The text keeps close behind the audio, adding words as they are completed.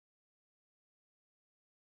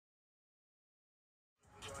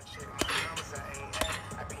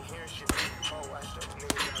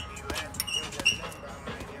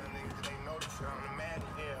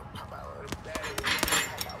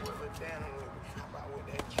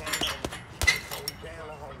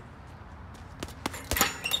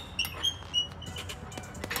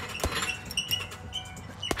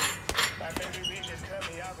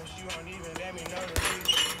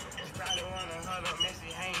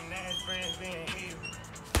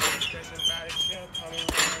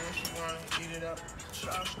Beat it up,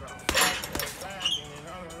 trust, grinding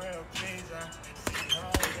on the real pizza. See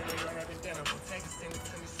hoes and they run up and dinner. We'll take a send it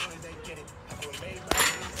to me soon as they get it. I put made by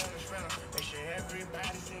the on the shredder. Make sure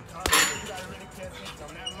everybody see call me. You gotta really pay attention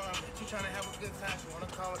on that mom. She tryna have a good time, she wanna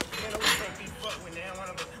call it. Man, always can't be fucked when they don't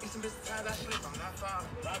wanna go. These some bitches times I slip, I'm not falling.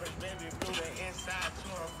 Robert's baby blue, they inside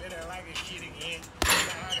too. I'm feeling like a kid again.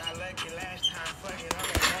 I got lucky last time, fuck it, I'm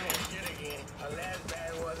gonna run that shit again. Her last bag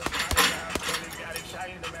was a pocket down, really got it shot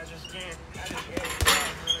in the match of skin. I just gave it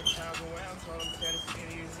 100 times away, I'm told them tell the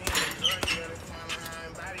city is in. Majority of the time behind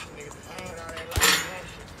bodies, niggas. I ain't all that life and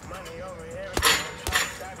shit. Money over everything, I'm trying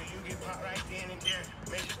to stop it, you get popped right then and there.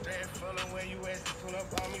 Make your thread full of where you at, pull up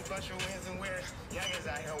on me, bunch of wins and wears. Youngins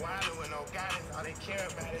out here wildin' with no guidance, all they care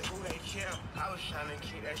about is who they kill. I was trying to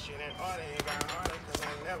keep that shit in order, it got harder cause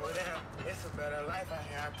I'm never there. It's a better life out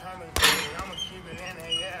here, I promise you, I'ma keep it in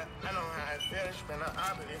there, yeah. I know how it feels, spend an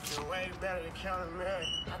hour, but it's way better than count a million.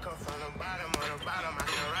 I come from the bottom of the bottom, I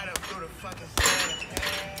can right up through the fucking ceiling.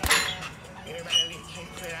 Yeah. Everybody leave,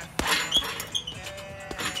 can't clear that fire. Yeah.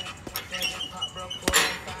 Pop broke, pull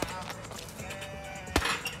that fire.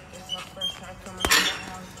 Yeah. It's her first time coming to my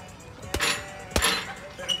house.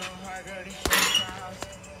 Yeah. Better go hard, girl, these shit trials.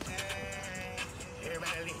 Yeah.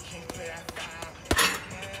 Everybody leave, can't clear that fire.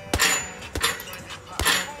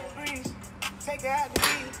 Take her out to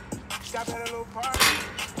eat, stop at a little party,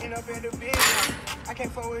 end up at the big house. I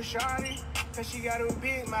can't fuck with Shawty, cause she got a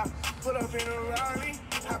big mouth. Pull up in a Rari,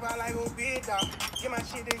 hop out like a big dog. Get my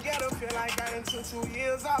shit together, feel like I done took 2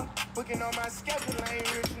 years off. Booking on my schedule, I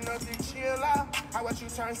ain't rich enough to chill out. I watch you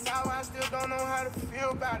turn sour, I still don't know how to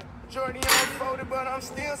feel about it. Jordan unfolded, but I'm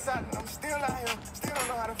still solid. I'm still out here, still don't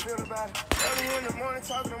know how to feel about it. Early in the morning,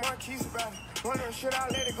 talking to Marquise about it. Wondering, should I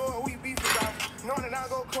let it go or we beef about it? Knowing that I'll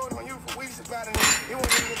go cold on you for weeks about it. It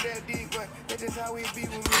wasn't even that deep, but that's just how we be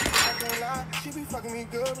with me. I can't lie, she be fucking me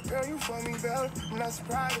good, but girl, you fuck me better. I'm not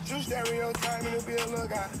surprised that you stereotype me to be a little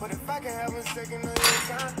guy. But if I can have a second of your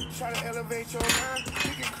time, try to elevate your mind,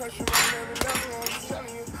 you can crush you on every level. I'm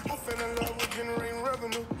telling you, I fell in love with generating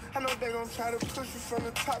revenue. I know they gon' try to push you from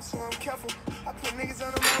the top, so I'm careful. I put niggas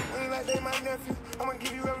under my wing like they my nephew. I'ma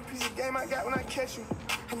give you every piece of game I got when I catch you.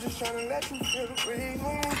 I'm just trying to let you feel the breeze.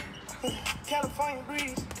 California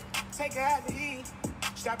breeze, take her out to eat.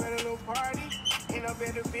 Stop at a little party, end up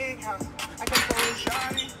at the big house. I can go with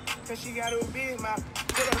Shawty, cause she got a big mouth.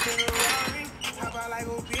 Put up in a Rari, hop out like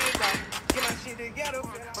a big dog. Get my shit together.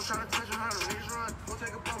 I'm trying to touch her how the race run. Go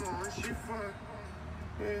take a bump on when she fun.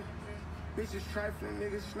 Yeah. Bitches trifling,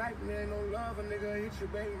 niggas sniping, there ain't no love, a nigga hit your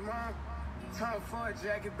baby mom. Time for a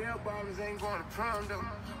jacket, bell bottoms ain't going to prom though.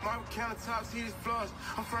 Marble countertops, heated floors,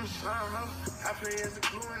 I'm from the slime, ho. I play as a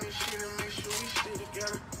glue in this shit and make sure we stay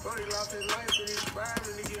together. Brody lost his life, but he's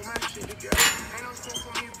inspiring to get my shit together. Ain't no sense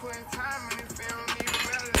for me putting time in it, if they don't even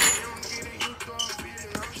matter. If they don't get it, you throw a beat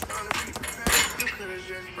and I'm starting to be prepared. You could've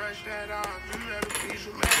just brushed that off, you rather be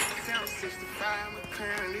dramatic. Sound 65, I'm a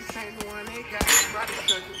clearing, this ain't the one they got. Body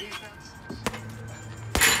circle, these times.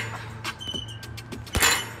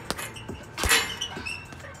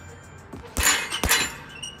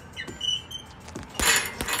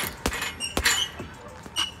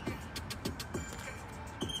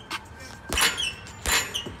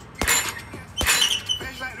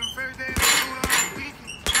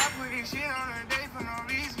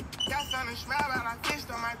 Smile out, I fished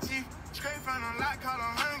on my teeth. Straight from the lot, call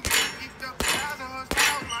them hungry. Geeked up 1,000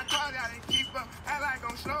 horsepower, my car gotta keep up. Act like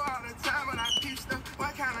I'm slow all the time, but I keep stuff.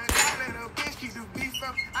 What kind of guy let a bitch keep the beef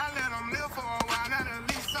up? I let them live for a while, not at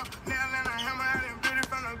least up. Nail and a hammer out and build it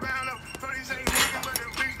from the ground up. Brody say nothing, but the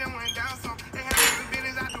bricks then went down some. They have the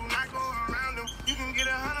business, I do not go around them. You can get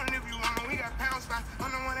 100 if you want them, we got pound spots. I'm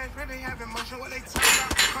the one that's really having motion, what they talk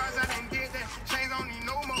about. Cars I done did that, chains don't need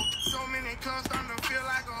no more. So many clowns starting to feel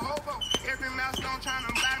like a hobo. Every milestone trying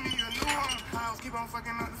to buy me a new home. I keep on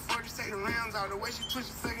fucking up the 40, take the rims out. The way she twitch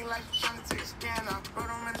it, sucking like she trying to take a scan out. Bro,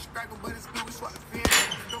 don't let it scrackle, but it's good, we swap the pin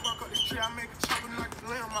out. Don't walk up the street, I make a chopper, knock the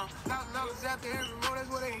limb out. $1,000 after every road, that's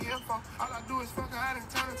what they here for. All I do is fuck her, I done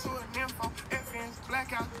turn into a nympho. FNs,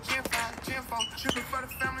 blackout, Gen 5, Gen 4. Tripping for the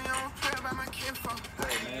family, I don't care about my kinfolk.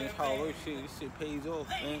 Hey man, it's hard work shit. This shit pays off,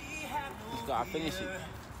 man. You just gotta finish it.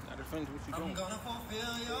 You gotta finish what you're doing. I'm gonna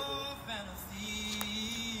fulfill your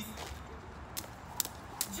fantasies.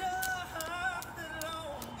 Just as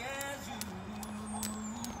long as you.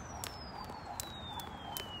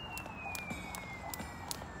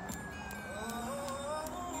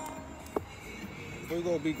 Before you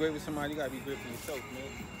go be great with somebody, you gotta be great for yourself, man.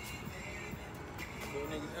 Before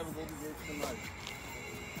niggas ever go be great for somebody,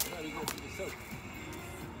 you gotta be great for yourself.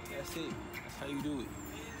 That's it. That's how you do it.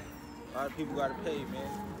 A lot of people gotta pay, man.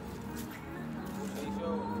 Pay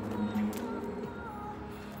show.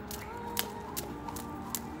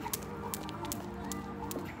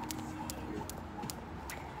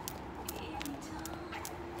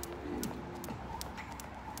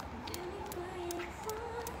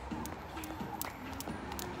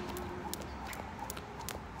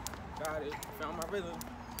 rhythm.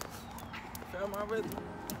 Found my rhythm.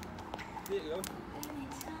 There you go.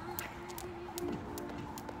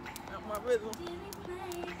 Found my rhythm.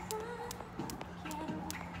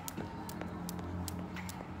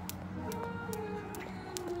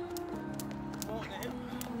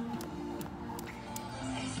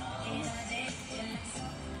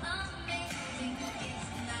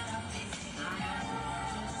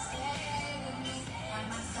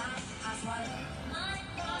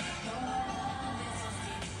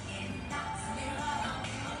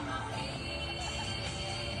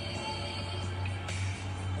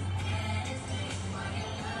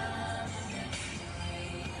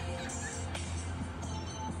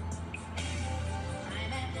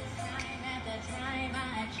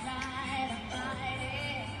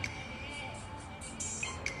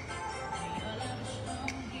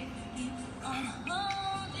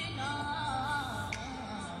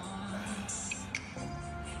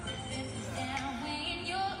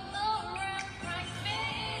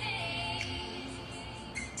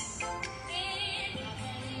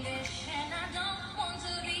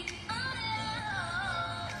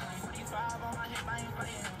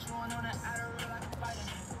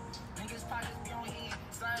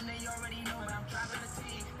 They already know that I'm driving the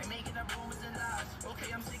team. They making up rumors and lies. Okay,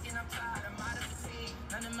 I'm sick and I'm tired. I'm out of fatigue.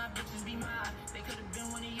 None of my bitches be mine. They could have been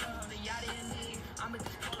one of yours. They out of your league. I'ma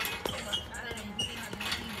just call it a out of them really not the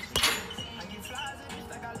team. I get flies and just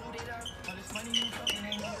like I loaded up. All this money you talking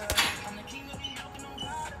ain't nigga. I'm the king of New York and I'm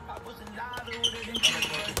proud. If I was alive, it would've been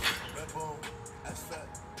cheaper. Red Bull, ice fat,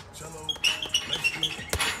 jello, light skin,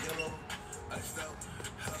 yellow, iced out,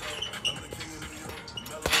 hello. I'm the king of New York,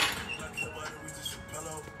 mellow. Black hair by the reason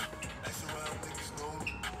Chappello. Ask around, niggas know me.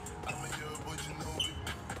 I'm in your boy, you know me.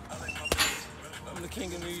 I like my face. I'm the king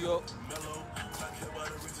of New York. Mellow, black hair by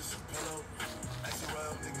the reason Chappello. Ask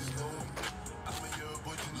around, niggas know me. I'm in your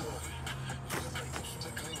boy, you know me.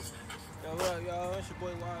 Yo, what up, y'all? It's your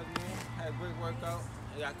boy Wise, man. Had a great workout.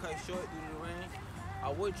 I got cut short due to the rain. I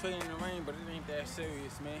would train in the rain, but it ain't that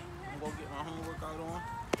serious, man. I'm gonna get my home workout on.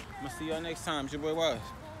 I'm gonna see y'all next time. It's your boy Wise.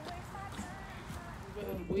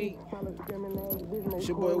 It's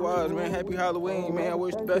your boy Wise, man. Happy Halloween, man. I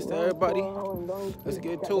wish the best to everybody. Let's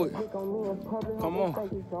get to it. Come on.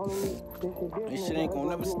 This shit ain't gonna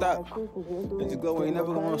never stop. This glow ain't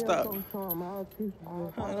never gonna stop.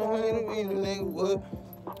 I don't mean the nigga would.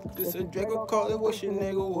 This a Draco call it what your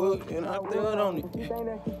nigga would. And I threw it on it.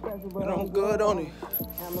 And I'm good on it.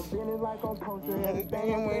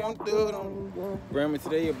 I'm good on it. Grandma,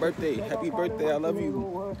 today your birthday. Happy birthday. I love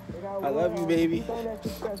you. I love you, baby.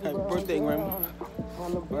 Happy birthday, Grandma.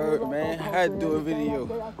 Word, man. I had to do a video.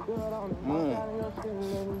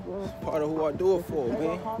 Part of who I do it for,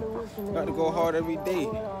 man. Got to go hard every day.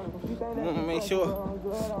 Make sure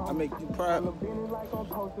I make you proud.